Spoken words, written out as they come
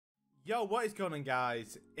Yo, what is going on,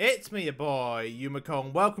 guys? It's me, your boy, Yumiko,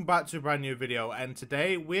 and welcome back to a brand new video. And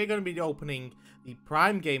today, we're going to be opening the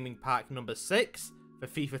Prime Gaming Pack number 6 for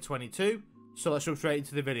FIFA 22. So let's jump straight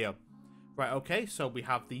into the video. Right, okay, so we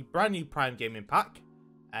have the brand new Prime Gaming Pack,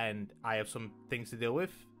 and I have some things to deal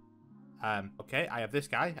with. Okay, I have this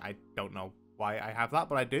guy. I don't know why I have that,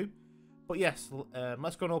 but I do. But yes,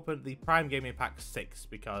 let's go and open the Prime Gaming Pack 6,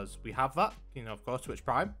 because we have that, you know, of course, Twitch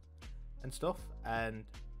Prime and stuff, and...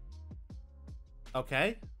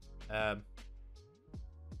 Okay.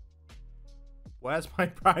 Where's my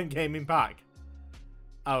Prime Gaming Pack?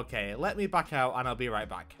 Okay, let me back out and I'll be right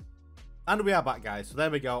back. And we are back, guys. So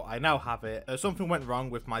there we go. I now have it. Something went wrong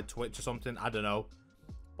with my Twitch or something. I don't know.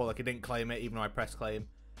 But like, I didn't claim it even though I pressed claim.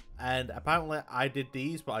 And apparently I did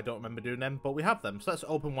these, but I don't remember doing them. But we have them. So let's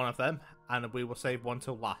open one of them. And we will save one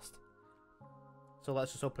till last. So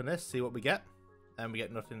let's just open this, see what we get. And we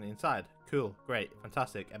get nothing inside. Cool. Great.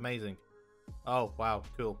 Fantastic. Amazing. Oh, wow,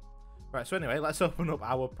 cool. Right, so anyway, let's open up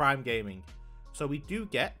our Prime Gaming. So we do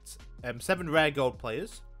get 7 rare gold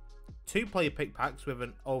players, 2 player pick packs with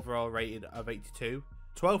an overall rating of 82,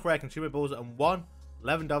 12 rare consumables, and 1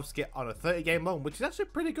 Lewandowski on a 30-game loan, which is actually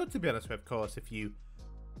pretty good, to be honest with, of course, if you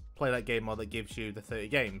play that game mode that gives you the 30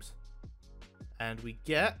 games. And we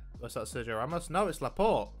get, what's that, Sergio Ramos? No, it's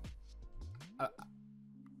Laporte.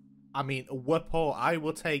 I mean, Laporte. I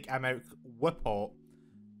will take Americ Laporte.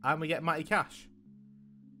 And we get Matty Cash.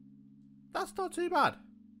 That's not too bad.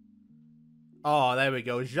 Oh, there we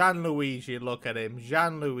go. Gianluigi, look at him.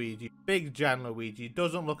 Gianluigi. Big Gianluigi.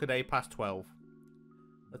 Doesn't look a day past 12.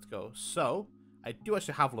 Let's go. So, I do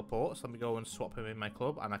actually have Laporte. So let me go and swap him in my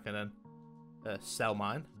club. And I can then sell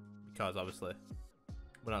mine. Because, obviously,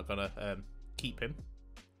 we're not going to keep him.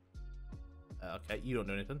 Okay, you don't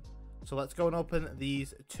do anything. So, let's go and open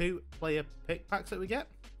these 2 player pick packs that we get.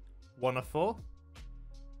 1 of 4.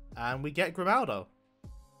 And we get Grimaldo.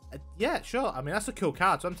 Yeah, sure. I mean, that's a cool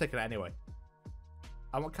card, so I'm taking it anyway.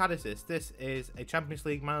 And what card is this? This is a Champions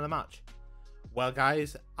League Man of the Match. Well,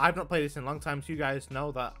 guys, I've not played this in a long time, so you guys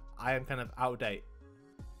know that I am kind of out of date.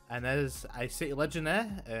 And there's a City Legend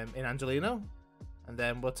there in Angelino. And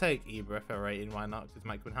then we'll take Ibra for a rating, why not? Because it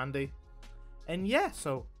might come in handy. And yeah,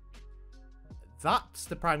 so that's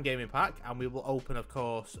the Prime Gaming Pack. And we will open, of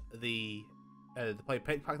course, the player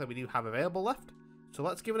pick pack that we do have available left. So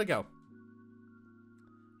let's give it a go.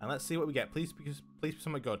 And let's see what we get. Please be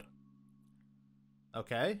something good.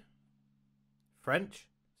 Okay. French.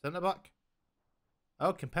 Centre back.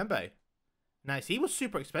 Oh, Kimpembe. Nice. He was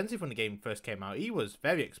super expensive when the game first came out. He was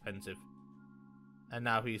very expensive. And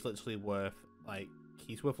now he's literally worth, like,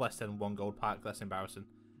 he's worth less than 1 gold pack. That's embarrassing.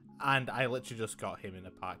 And I literally just got him in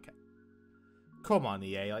a pack. Come on,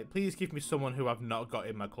 EA. Like, please give me someone who I've not got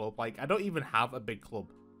in my club. Like, I don't even have a big club.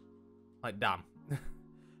 Like, damn.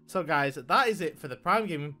 So guys, that is it for the Prime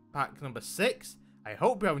Gaming Pack number 6. I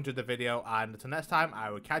hope you have enjoyed the video, and until next time, I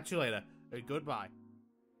will catch you later. Goodbye.